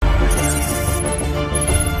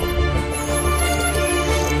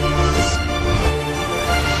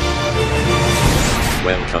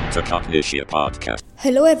to Cognitia Podcast.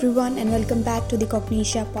 Hello everyone and welcome back to the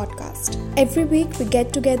Cognitia Podcast. Every week we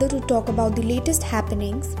get together to talk about the latest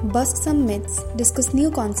happenings, bust some myths, discuss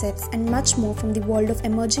new concepts and much more from the world of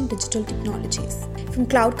emerging digital technologies. From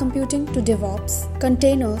cloud computing to DevOps,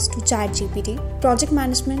 containers to ChatGPT, project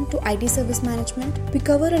management to IT service management, we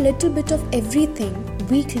cover a little bit of everything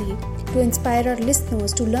weekly to inspire our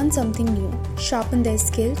listeners to learn something new, sharpen their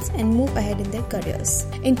skills and move ahead in their careers.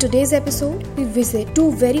 In today's episode, we visit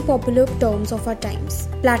two very popular terms of our times,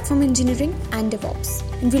 platform engineering and DevOps.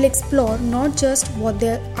 And we'll explore not just what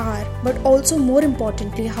they are, but also more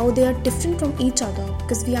importantly how they are different from each other,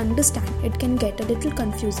 because we understand it can get a little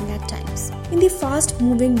confusing at times. In the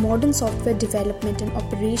fast-moving modern software development and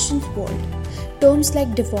operations world, terms like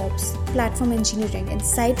DevOps, platform engineering and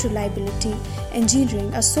site reliability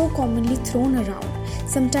engineering are so commonly thrown around,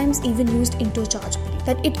 sometimes even used interchangeably,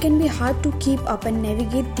 that it can be hard to keep up and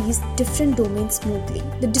navigate these different domains smoothly.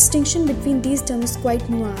 The distinction between these terms is quite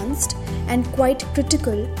nuanced and quite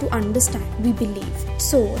critical to understand, we believe.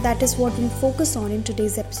 So that is what we'll focus on in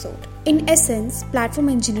today's episode. In essence, platform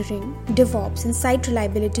engineering, DevOps and site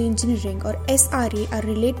reliability engineering or SRE are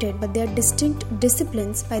related, but they are distinct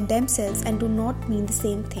disciplines by themselves and do not mean the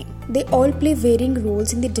same thing. They all play varying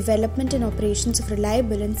roles in the development and operations of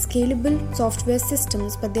reliable and scalable software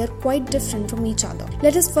systems, but they are quite different from each other.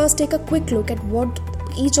 Let us first take a quick look at what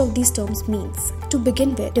each of these terms means. To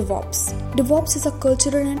begin with, DevOps. DevOps is a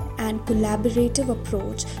cultural and collaborative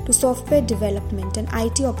approach to software development and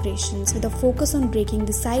IT operations with a focus on breaking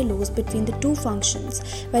the silos between the two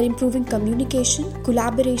functions while improving communication,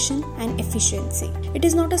 collaboration, and efficiency. It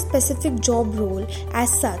is not a specific job role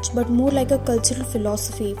as such, but more like a cultural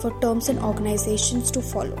philosophy for terms and organizations to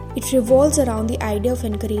follow. It revolves around the idea of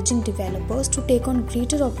encouraging developers to take on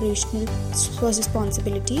greater operational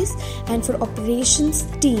responsibilities and for operations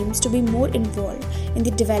teams to be more involved in the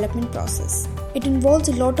development process. It involves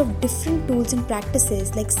a lot of different tools and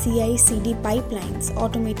practices like CI/CD pipelines,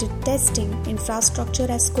 automated testing, infrastructure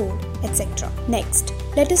as code, etc. Next,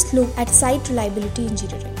 let us look at site reliability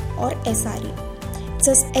engineering or SRE.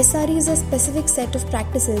 SRE is a specific set of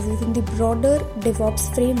practices within the broader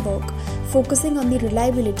DevOps framework focusing on the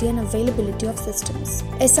reliability and availability of systems.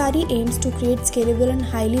 SRE aims to create scalable and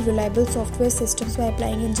highly reliable software systems by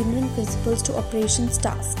applying engineering principles to operations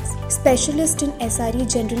tasks. Specialists in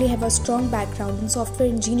SRE generally have a strong background in software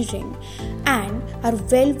engineering and are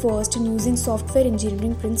well versed in using software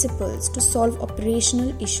engineering principles to solve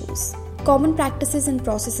operational issues. Common practices and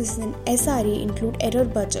processes in SRE include error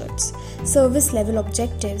budgets, service level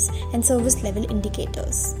objectives, and service level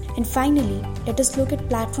indicators. And finally, let us look at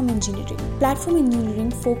platform engineering. Platform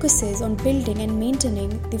engineering focuses on building and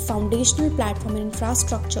maintaining the foundational platform and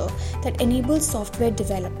infrastructure that enables software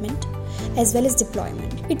development as well as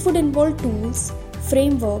deployment. It would involve tools,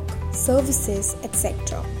 framework, services,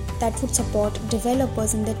 etc. that would support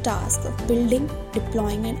developers in their task of building,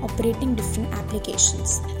 deploying and operating different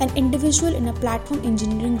applications. An individual in a platform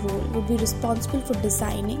engineering role would be responsible for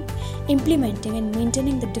designing, implementing and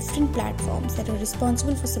maintaining the different platforms that are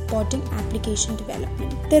responsible for supporting application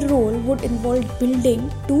development. Their role would involve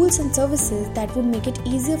building tools and services that would make it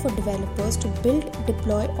easier for developers to build,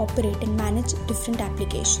 deploy, operate and manage different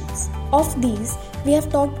applications. Of these, we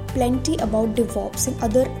have talked plenty about DevOps in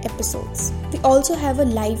other episodes. We also have a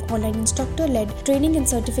live online instructor-led training and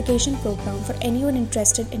certification program for anyone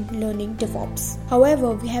interested in learning DevOps.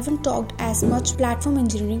 However, we haven't talked as much platform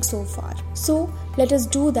engineering so far. So, let us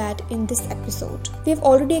do that in this episode. We have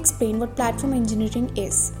already explained what platform engineering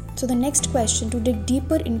is. So the next question to dig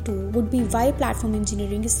deeper into would be why platform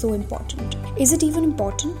engineering is so important. Is it even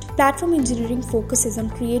important? Platform engineering focuses on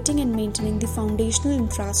creating and maintaining the foundational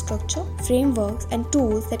infrastructure, frameworks and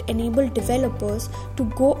tools that enable developers to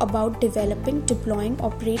go about developing, deploying,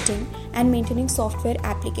 operating and maintaining software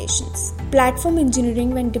applications. Platform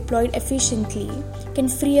engineering, when deployed efficiently, can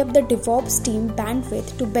free up the DevOps team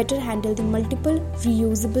bandwidth to better handle the multiple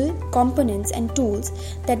reusable components and tools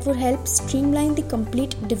that would help streamline the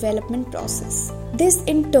complete development process. This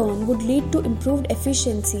in turn would lead to improved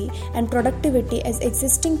efficiency and productivity as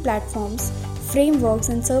existing platforms, frameworks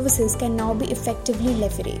and services can now be effectively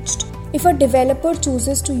leveraged. If a developer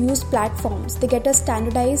chooses to use platforms, they get a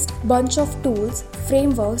standardized bunch of tools,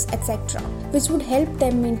 frameworks, etc., which would help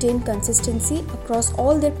them maintain consistency across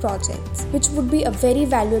all their projects, which would be a very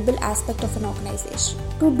valuable aspect of an organization.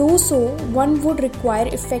 To do so, one would require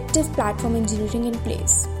effective platform engineering in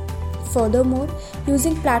place. Furthermore,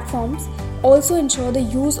 using platforms also ensure the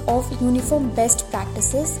use of uniform best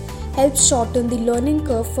practices, helps shorten the learning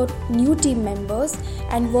curve for new team members,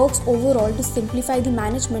 and works overall to simplify the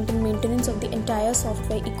management and maintenance of the entire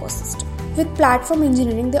software ecosystem. With platform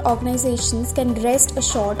engineering, the organizations can rest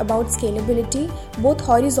assured about scalability, both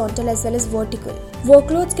horizontal as well as vertical.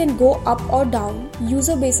 Workloads can go up or down,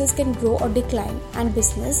 user bases can grow or decline, and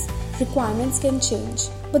business requirements can change.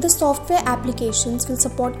 But the software applications will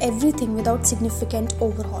support everything without significant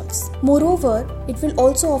overhauls. Moreover, it will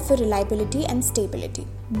also offer reliability and stability,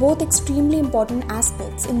 both extremely important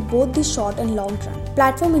aspects in both the short and long run.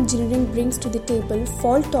 Platform engineering brings to the table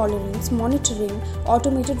fault tolerance, monitoring,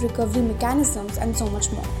 automated recovery mechanisms, and so much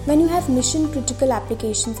more. When you have mission-critical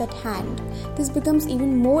applications at hand, this becomes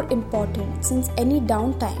even more important since any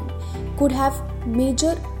downtime could have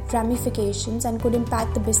major ramifications and could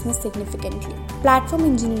impact the business significantly. Platform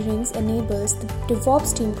engineering enables the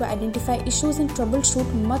DevOps team to identify issues and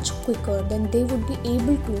troubleshoot much quicker than they would be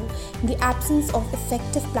able to in the absence of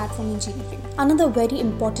effective platform engineering. Another very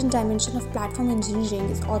important dimension of platform engineering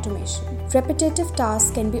is automation. Repetitive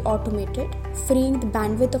tasks can be automated, freeing the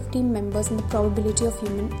bandwidth of team members and the probability of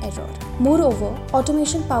human error. Moreover,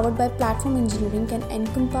 automation powered by platform engineering can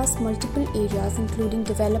encompass multiple areas including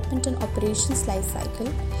development and operations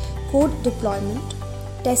lifecycle, code deployment,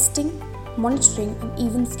 testing, monitoring, and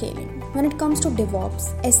even scaling. When it comes to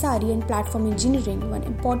DevOps, SRE and platform engineering, one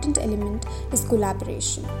important element is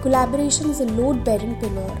collaboration. Collaboration is a load-bearing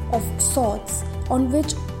pillar of sorts on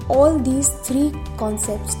which all these three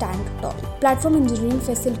concepts stand tall. Platform engineering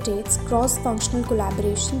facilitates cross-functional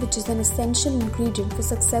collaboration, which is an essential ingredient for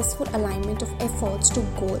successful alignment of efforts to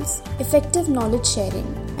goals, effective knowledge sharing,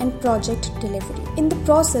 and project delivery. In the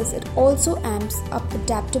process, it also amps up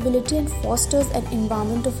adaptability and fosters an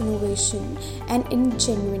environment of innovation and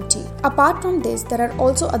ingenuity. Apart from this, there are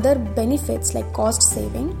also other benefits like cost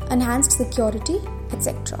saving, enhanced security,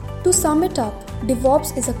 etc. To sum it up,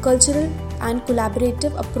 DevOps is a cultural and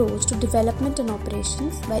collaborative approach to development and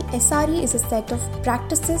operations, while SRE is a set of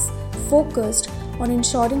practices focused on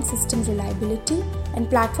ensuring system reliability, and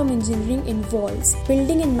platform engineering involves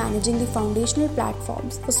building and managing the foundational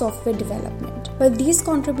platforms for software development. While these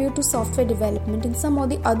contribute to software development in some or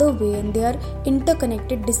the other way and they are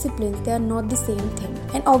interconnected disciplines, they are not the same thing.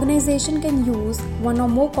 An organization can use one or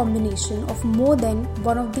more combination of more than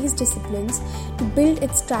one of these disciplines to build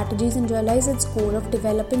its strategies and realize its goal of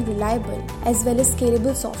developing reliable as well as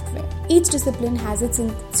scalable software. Each discipline has its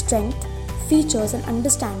strength, features, and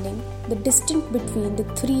understanding. The distinction between the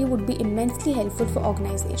three would be immensely helpful for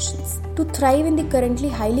organizations. To thrive in the currently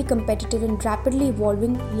highly competitive and rapidly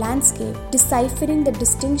evolving landscape, deciphering the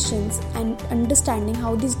distinctions and understanding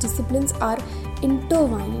how these disciplines are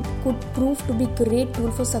intertwined could prove to be a great tool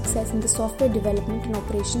for success in the software development and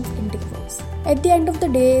operations endeavors. At the end of the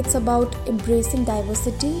day, it's about embracing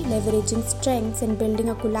diversity, leveraging strengths, and building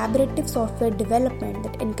a collaborative software development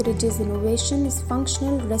that encourages innovation, is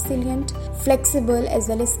functional, resilient, flexible, as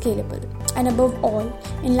well as scalable, and above all,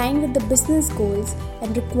 in line with the business goals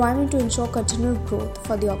and requirement to ensure continual growth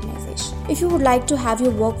for the organization. If you would like to have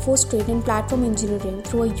your workforce trained in platform engineering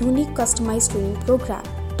through a unique customized training program,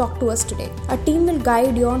 talk to us today. Our team will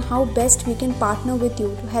guide you on how best we can partner with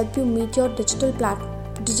you to help you meet your digital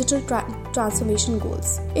transformation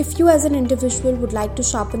goals. If you as an individual would like to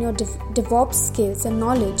sharpen your DevOps skills and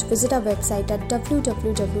knowledge, visit our website at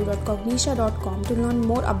www.cognitia.com to learn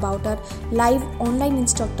more about our live online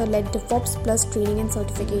instructor-led DevOps Plus training and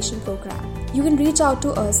certification program. You can reach out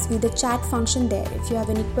to us via the chat function there if you have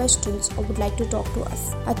any questions or would like to talk to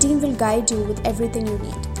us. Our team will guide you with everything you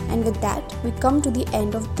need. And with that, we come to the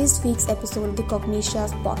end of this week's episode of the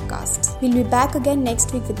Cognitia's podcast. We'll be back again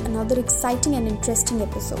next week with another exciting and interesting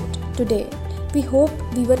episode. Today, we hope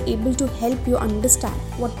we were able to help you understand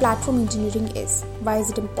what platform engineering is, why is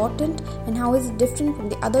it important, and how is it different from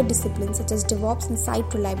the other disciplines such as DevOps and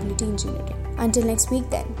site reliability engineering. Until next week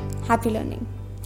then, happy learning.